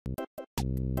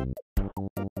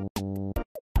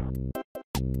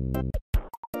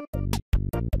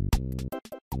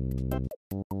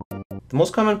The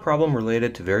most common problem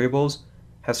related to variables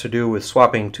has to do with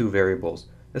swapping two variables.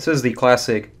 This is the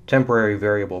classic temporary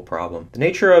variable problem. The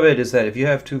nature of it is that if you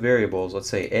have two variables, let's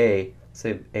say A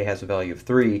has a value of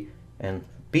 3, and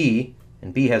B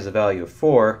has a value of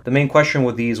 4, the main question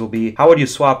with these will be, how would you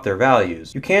swap their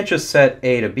values? You can't just set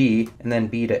A to B and then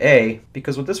B to A,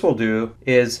 because what this will do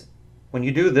is, when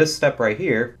you do this step right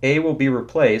here, A will be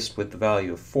replaced with the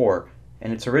value of 4,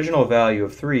 and its original value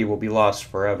of 3 will be lost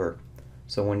forever.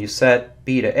 So when you set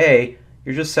B to A,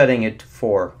 you're just setting it to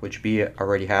 4, which B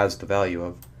already has the value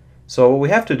of. So what we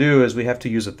have to do is we have to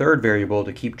use a third variable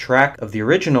to keep track of the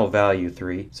original value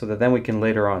 3, so that then we can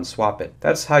later on swap it.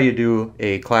 That's how you do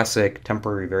a classic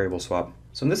temporary variable swap.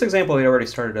 So in this example, we already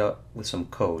started out with some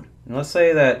code. And let's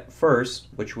say that first,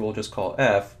 which we'll just call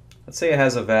F, let's say it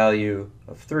has a value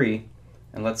of 3,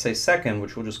 and let's say second,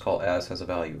 which we'll just call S, has a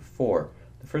value of 4.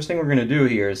 The first thing we're going to do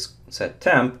here is set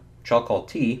temp, which I'll call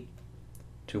T,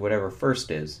 to whatever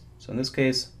first is. So in this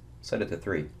case, set it to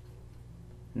 3.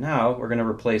 Now we're going to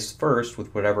replace first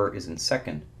with whatever is in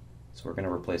second. So we're going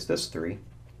to replace this 3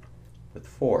 with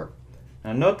 4.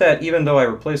 Now note that even though I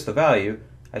replaced the value,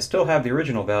 I still have the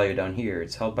original value down here.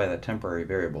 It's held by that temporary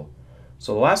variable.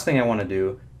 So the last thing I want to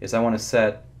do is I want to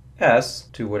set S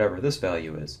to whatever this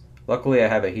value is. Luckily I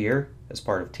have it here as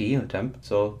part of T, the temp.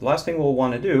 So the last thing we'll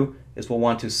want to do is we'll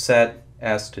want to set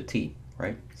S to T,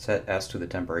 right? Set S to the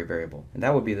temporary variable. And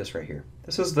that would be this right here.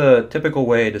 This is the typical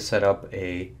way to set up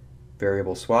a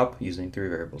variable swap using 3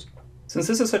 variables. Since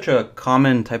this is such a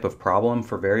common type of problem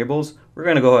for variables, we're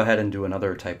going to go ahead and do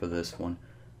another type of this one.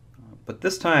 But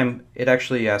this time, it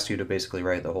actually asks you to basically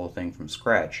write the whole thing from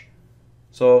scratch.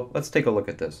 So let's take a look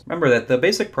at this. Remember that the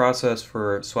basic process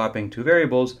for swapping two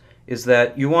variables is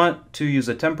that you want to use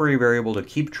a temporary variable to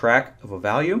keep track of a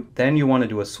value, then you want to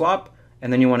do a swap,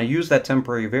 and then you want to use that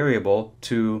temporary variable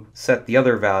to set the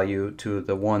other value to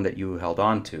the one that you held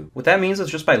on to. What that means is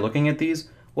just by looking at these,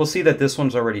 we'll see that this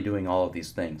one's already doing all of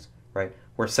these things, right?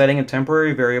 We're setting a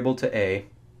temporary variable to A,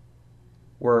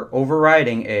 we're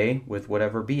overriding A with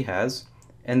whatever B has,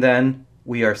 and then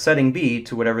we are setting B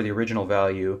to whatever the original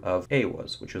value of A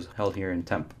was, which is held here in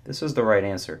temp. This is the right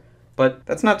answer. But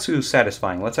that's not too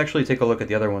satisfying. Let's actually take a look at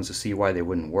the other ones to see why they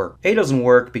wouldn't work. A doesn't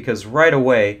work because right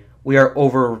away we are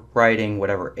overriding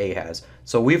whatever A has.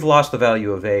 So we've lost the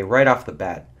value of A right off the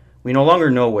bat. We no longer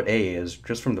know what A is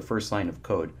just from the first line of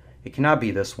code. It cannot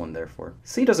be this one, therefore.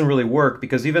 C doesn't really work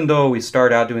because even though we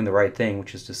start out doing the right thing,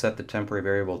 which is to set the temporary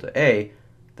variable to A,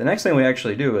 the next thing we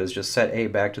actually do is just set A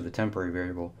back to the temporary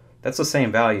variable. That's the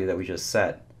same value that we just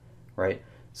set, right?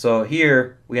 So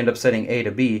here we end up setting A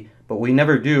to B, but what we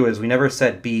never do is we never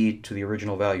set B to the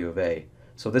original value of A.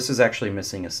 So this is actually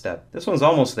missing a step. This one's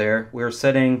almost there. We're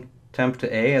setting temp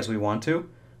to A as we want to,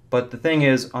 but the thing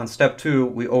is on step 2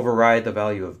 we override the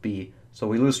value of B. So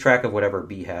we lose track of whatever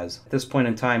B has. At this point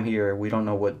in time here, we don't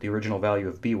know what the original value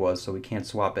of B was, so we can't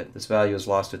swap it. This value is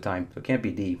lost to time, so it can't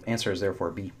be D. Answer is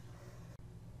therefore B.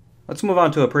 Let's move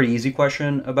on to a pretty easy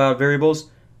question about variables.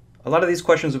 A lot of these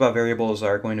questions about variables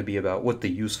are going to be about what the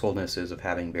usefulness is of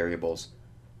having variables,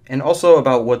 and also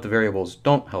about what the variables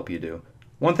don't help you do.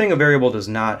 One thing a variable does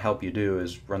not help you do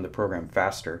is run the program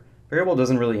faster. Variable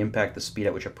doesn't really impact the speed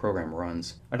at which a program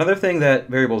runs. Another thing that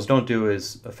variables don't do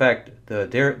is affect the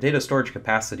data storage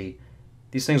capacity.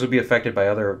 These things would be affected by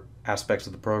other aspects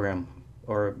of the program,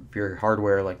 or your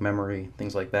hardware like memory,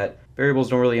 things like that. Variables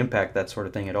don't really impact that sort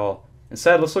of thing at all.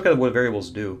 Instead, let's look at what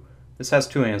variables do. This has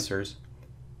 2 answers,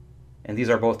 and these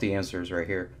are both the answers right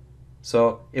here.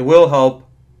 So it will help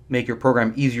make your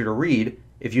program easier to read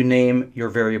if you name your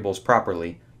variables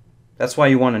properly. That's why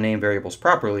you want to name variables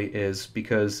properly, is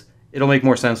because it'll make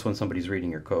more sense when somebody's reading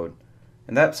your code.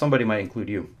 And that somebody might include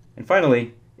you. And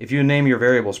finally, if you name your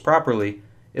variables properly,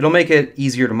 it'll make it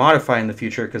easier to modify in the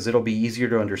future because it'll be easier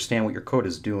to understand what your code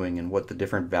is doing and what the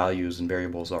different values and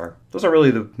variables are. Those are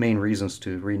really the main reasons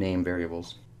to rename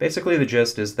variables. Basically, the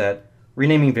gist is that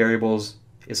renaming variables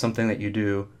is something that you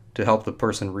do to help the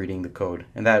person reading the code,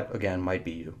 and that, again, might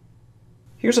be you.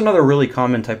 Here's another really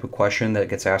common type of question that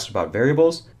gets asked about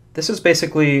variables. This is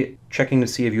basically checking to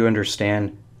see if you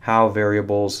understand how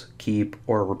variables keep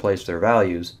or replace their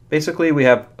values. Basically, we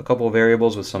have a couple of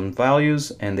variables with some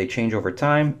values, and they change over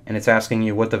time, and it's asking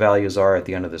you what the values are at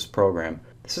the end of this program.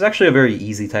 This is actually a very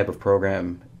easy type of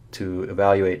program to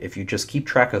evaluate if you just keep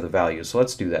track of the values. So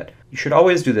let's do that. You should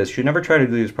always do this. You should never try to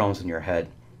do these problems in your head.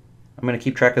 I'm going to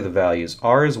keep track of the values.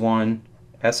 R is 1,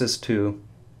 S is 2,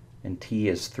 and T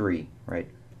is 3, right?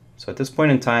 So at this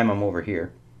point in time, I'm over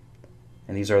here,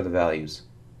 and these are the values.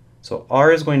 So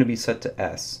R is going to be set to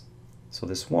S. So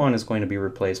this 1 is going to be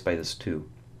replaced by this 2.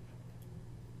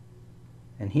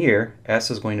 And here, S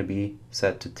is going to be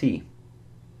set to T.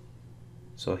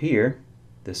 So here,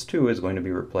 this 2 is going to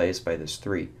be replaced by this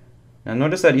 3. Now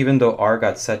notice that even though R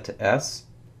got set to S,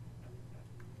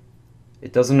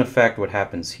 it doesn't affect what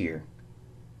happens here.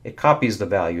 It copies the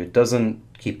value. It doesn't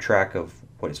keep track of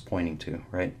what it's pointing to,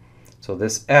 right? So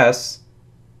this S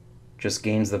just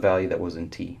gains the value that was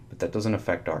in T, but that doesn't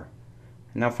affect R.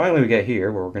 And now finally we get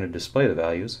here where we're going to display the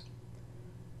values.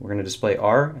 We're going to display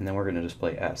R, and then we're going to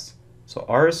display S. So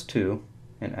R is 2,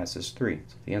 and S is 3.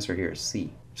 So the answer here is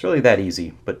C. It's really that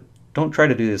easy, but don't try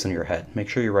to do this in your head. Make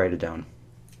sure you write it down.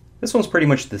 This one's pretty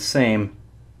much the same,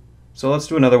 so let's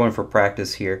do another one for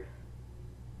practice here.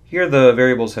 Here the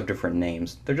variables have different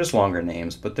names. They're just longer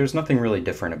names, but there's nothing really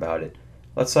different about it.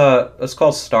 Let's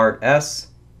call start S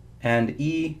and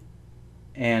E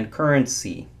and current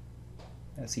C.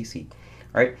 SEC.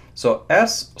 All right, so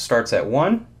S starts at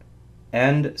 1,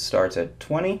 end starts at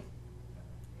 20,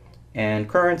 and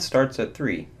current starts at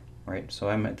 3. Right, so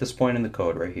I'm at this point in the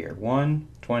code right here, 1,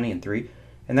 20, and 3.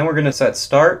 And then we're going to set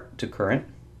start to current.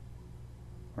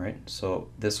 All right, so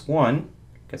this 1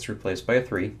 gets replaced by a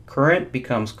 3. Current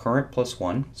becomes current plus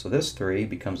 1, so this 3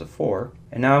 becomes a 4.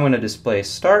 And now I'm going to display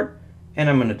start, and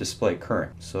I'm going to display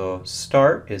current. So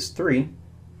start is 3,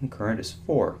 and current is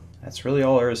 4. That's really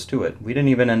all there is to it. We didn't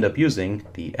even end up using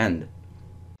the end.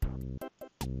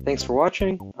 Thanks for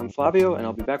watching. I'm Flavio, and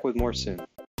I'll be back with more soon.